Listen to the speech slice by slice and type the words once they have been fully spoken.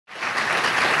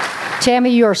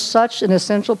Tammy, you are such an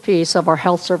essential piece of our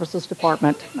health services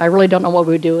department. I really don't know what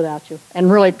we would do without you.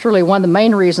 And really, truly, one of the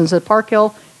main reasons that Park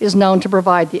Hill is known to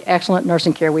provide the excellent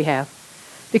nursing care we have.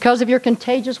 Because of your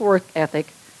contagious work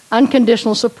ethic,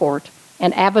 unconditional support,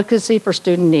 and advocacy for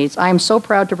student needs, I am so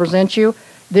proud to present you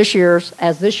this year's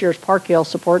Park Hill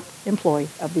Support Employee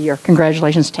of the Year.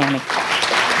 Congratulations, Tammy. Congratulations.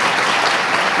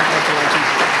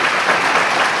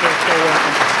 You're so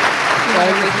welcome. You want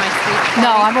to read my speech?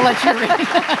 No, I'm going to let you read it.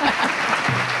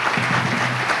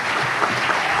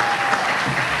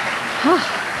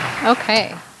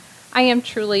 Okay. I am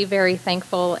truly very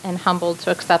thankful and humbled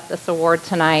to accept this award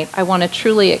tonight. I want to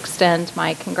truly extend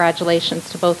my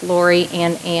congratulations to both Lori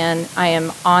and Ann. I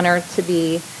am honored to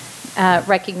be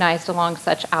recognized along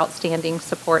such outstanding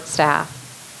support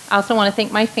staff. I also want to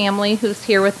thank my family who's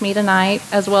here with me tonight,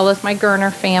 as well as my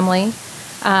Gerner family,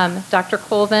 Dr.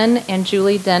 Colvin and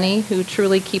Julie Denny, who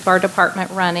truly keep our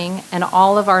department running, and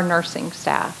all of our nursing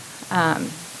staff.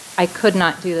 I could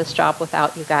not do this job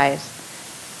without you guys.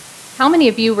 How many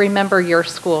of you remember your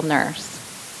school nurse?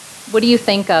 What do you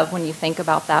think of when you think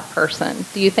about that person?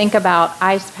 Do you think about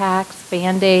ice packs,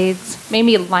 Band-Aids,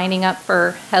 maybe lining up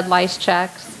for head lice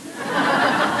checks?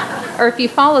 Or if you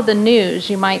follow the news,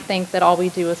 you might think that all we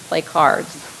do is play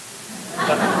cards.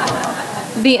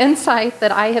 The insight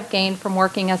that I have gained from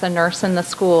working as a nurse in the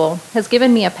school has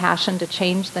given me a passion to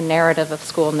change the narrative of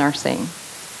school nursing.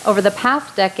 Over the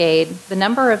past decade, the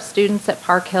number of students at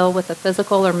Park Hill with a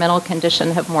physical or mental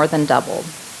condition have more than doubled.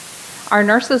 Our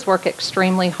nurses work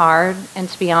extremely hard, and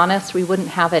to be honest, we wouldn't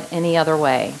have it any other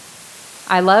way.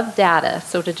 I love data,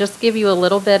 so to just give you a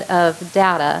little bit of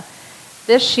data,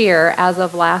 this year, as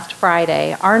of last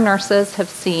Friday, our nurses have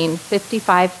seen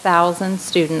 55,000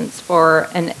 students for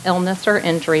an illness or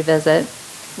injury visit.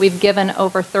 We've given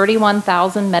over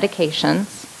 31,000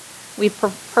 medications. We've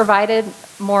provided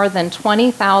more than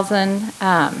 20,000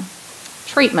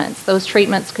 treatments. Those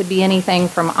treatments could be anything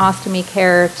from ostomy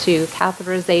care to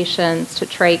catheterizations to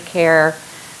trach care.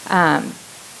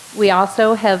 We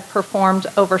also have performed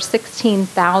over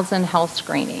 16,000 health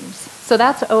screenings. So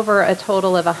that's over a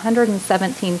total of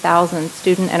 117,000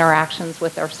 student interactions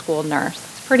with our school nurse.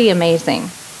 It's pretty amazing.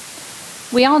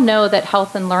 We all know that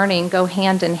health and learning go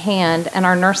hand in hand, and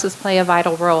our nurses play a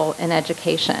vital role in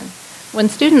education. When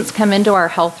students come into our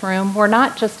health room, we're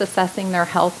not just assessing their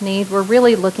health need, we're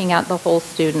really looking at the whole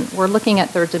student. We're looking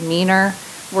at their demeanor,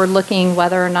 we're looking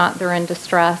whether or not they're in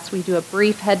distress. We do a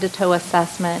brief head-to-toe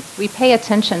assessment. We pay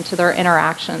attention to their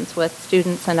interactions with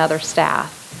students and other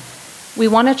staff. We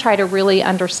want to try to really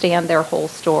understand their whole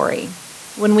story.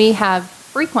 When we have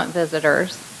frequent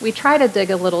visitors, we try to dig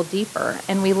a little deeper,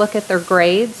 and we look at their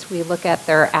grades, we look at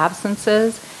their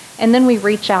absences, and then we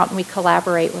reach out and we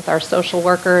collaborate with our social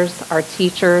workers, our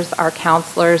teachers, our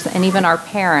counselors, and even our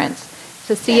parents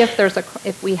to see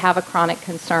if we have a chronic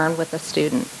concern with a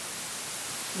student.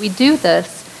 We do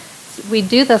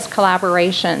this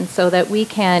collaboration so that we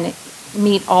can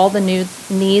meet all the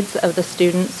needs of the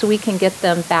students so we can get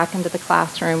them back into the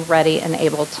classroom ready and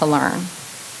able to learn.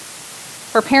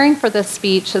 Preparing for this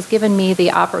speech has given me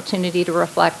the opportunity to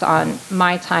reflect on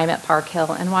my time at Park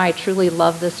Hill and why I truly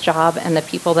love this job and the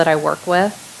people that I work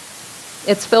with.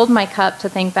 It's filled my cup to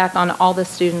think back on all the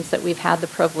students that we've had the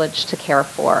privilege to care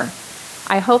for.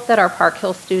 I hope that our Park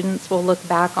Hill students will look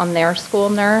back on their school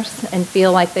nurse and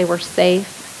feel like they were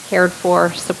safe, cared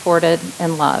for, supported,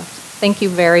 and loved. Thank you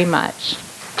very much.